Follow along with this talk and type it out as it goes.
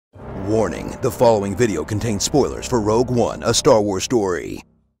Warning, the following video contains spoilers for Rogue One, a Star Wars story.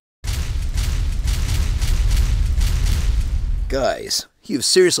 Guys, you've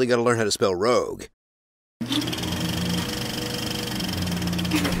seriously got to learn how to spell rogue.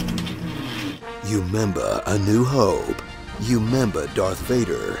 You member A New Hope. You member Darth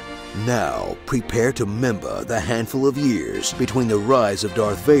Vader. Now, prepare to member the handful of years between the rise of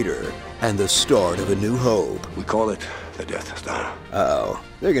Darth Vader and the start of A New Hope. We call it the Death Star. Uh-oh.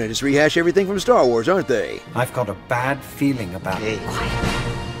 They're gonna just rehash everything from Star Wars, aren't they? I've got a bad feeling about it.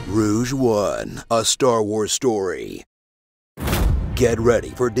 Rouge One, a Star Wars story. Get ready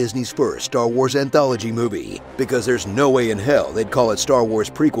for Disney's first Star Wars anthology movie, because there's no way in hell they'd call it Star Wars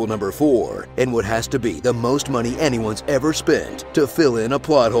Prequel number 4 in what has to be the most money anyone's ever spent to fill in a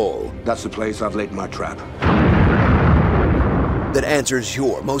plot hole. That's the place I've laid my trap. That answers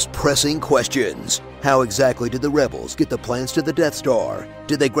your most pressing questions. How exactly did the rebels get the plans to the Death Star?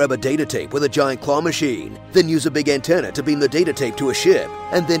 Did they grab a data tape with a giant claw machine, then use a big antenna to beam the data tape to a ship?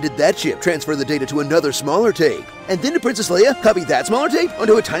 And then did that ship transfer the data to another smaller tape? And then did Princess Leia copy that smaller tape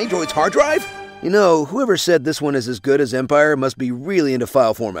onto a tiny droid's hard drive? You know, whoever said this one is as good as Empire must be really into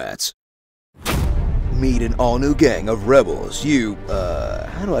file formats. Meet an all-new gang of rebels you,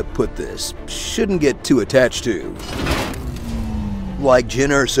 how do I put this, shouldn't get too attached to. Like Jyn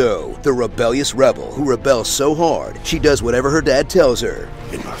Erso, the rebellious rebel who rebels so hard she does whatever her dad tells her.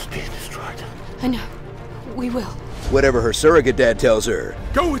 It must be destroyed. I know. We will. Whatever her surrogate dad tells her.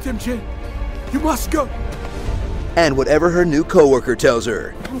 Go with him, Jyn. You must go. And whatever her new coworker tells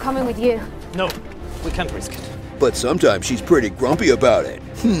her. I'm coming with you. No, we can't risk it. But sometimes she's pretty grumpy about it.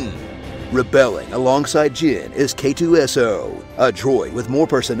 Rebelling alongside Jyn is K2SO, a droid with more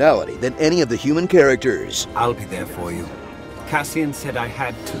personality than any of the human characters. I'll be there for you. Cassian said I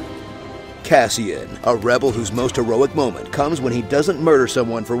had to. Cassian, a rebel whose most heroic moment comes when he doesn't murder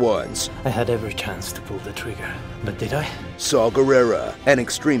someone for once. I had every chance to pull the trigger, but did I? Saw Gerrera, an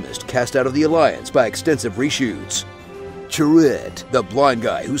extremist cast out of the Alliance by extensive reshoots. Chirrut, the blind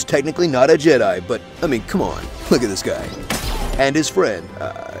guy who's technically not a Jedi, but, I mean, come on, look at this guy. And his friend,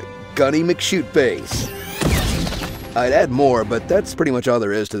 Gunny McShootface. I'd add more, but that's pretty much all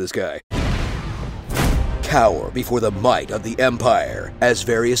there is to this guy. Cower before the might of the Empire, as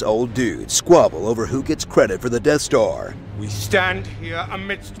various old dudes squabble over who gets credit for the Death Star. We stand here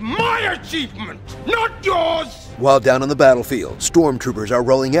amidst my achievement, not yours! While down on the battlefield, stormtroopers are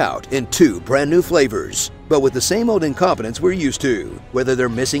rolling out in 2 brand new flavors, but with the same old incompetence we're used to, whether they're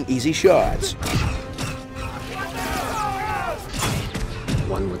missing easy shots.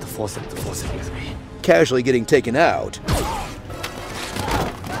 One with the Force and the Force is with me. Casually getting taken out.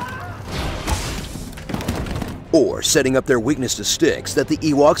 Or setting up their weakness to sticks that the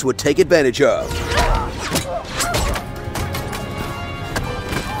Ewoks would take advantage of.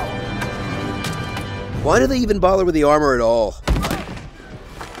 Why do they even bother with the armor at all?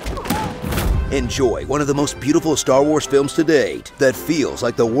 Enjoy one of the most beautiful Star Wars films to date that feels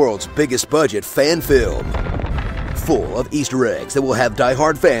like the world's biggest budget fan film. Full of Easter eggs that will have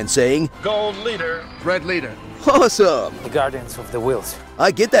die-hard fans saying, Gold leader. Red leader. awesome! The Guardians of the Wheels.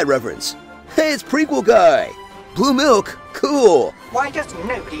 I get that reference. Hey, it's Prequel Guy! Blue milk, cool! Why does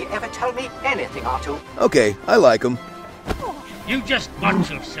nobody ever tell me anything, Artu? Okay, I like them. You just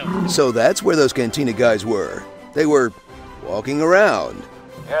watch yourself. So that's where those Cantina guys were. They were walking around.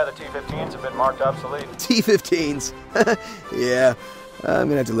 Yeah, the T-15s have been marked obsolete. T-15s? Yeah, I'm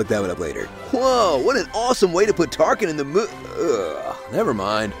gonna have to look that one up later. Whoa, what an awesome way to put Tarkin in the never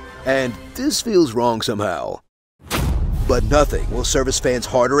mind. And this feels wrong somehow. But nothing will service fans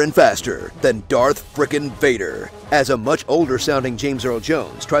harder and faster than Darth frickin' Vader, as a much older sounding James Earl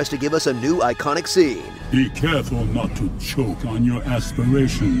Jones tries to give us a new iconic scene. Be careful not to choke on your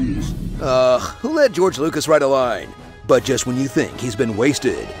aspirations. Who let George Lucas write a line? But just when you think he's been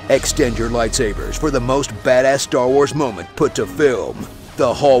wasted, extend your lightsabers for the most badass Star Wars moment put to film,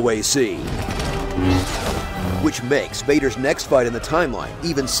 the hallway scene. Which makes Vader's next fight in the timeline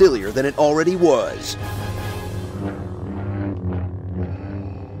even sillier than it already was.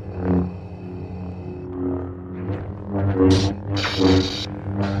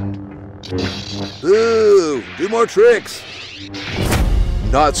 Ooh, do more tricks!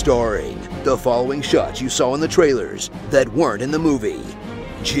 Not starring the following shots you saw in the trailers that weren't in the movie.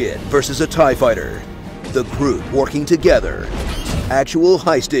 Jyn versus a TIE fighter. The group working together. Actual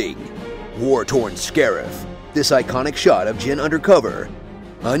heisting. War-torn Scarif. This iconic shot of Jyn undercover.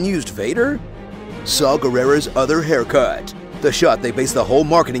 Unused Vader? Saw Gerrera's other haircut. The shot they based the whole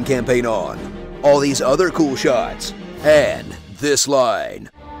marketing campaign on. All these other cool shots. And this line.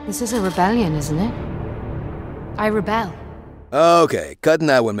 This is a rebellion, isn't it? I rebel. Okay, cutting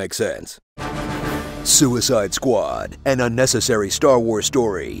that one makes sense. Suicide Squad, an unnecessary Star Wars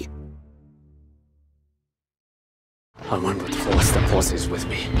story. I'm one with the Force, the Force is with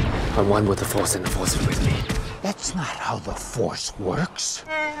me. I'm one with the Force, and the Force is with me. That's not how the Force works.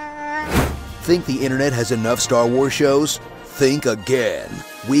 Think the internet has enough Star Wars shows? Think again.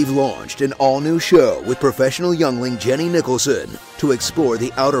 We've launched an all-new show with professional youngling Jenny Nicholson to explore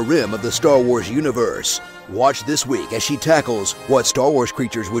the outer rim of the Star Wars universe. Watch this week as she tackles what Star Wars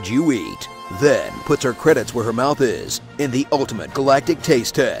creatures would you eat, then puts her credits where her mouth is in the ultimate galactic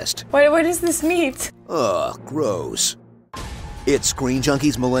taste test. What is this meat? Ugh, gross. It's Screen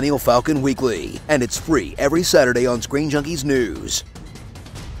Junkie's Millennial Falcon Weekly, and it's free every Saturday on Screen Junkie's News.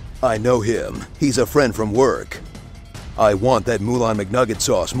 I know him. He's a friend from work. I want that Mulan McNugget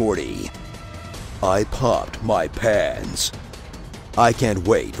sauce, Morty. I popped my pants. I can't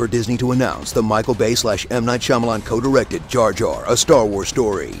wait for Disney to announce the Michael Bay/M. Night Shyamalan co-directed Jar Jar, a Star Wars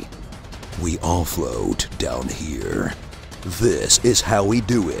story. We all float down here. This is how we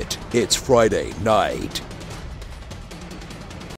do it. It's Friday night.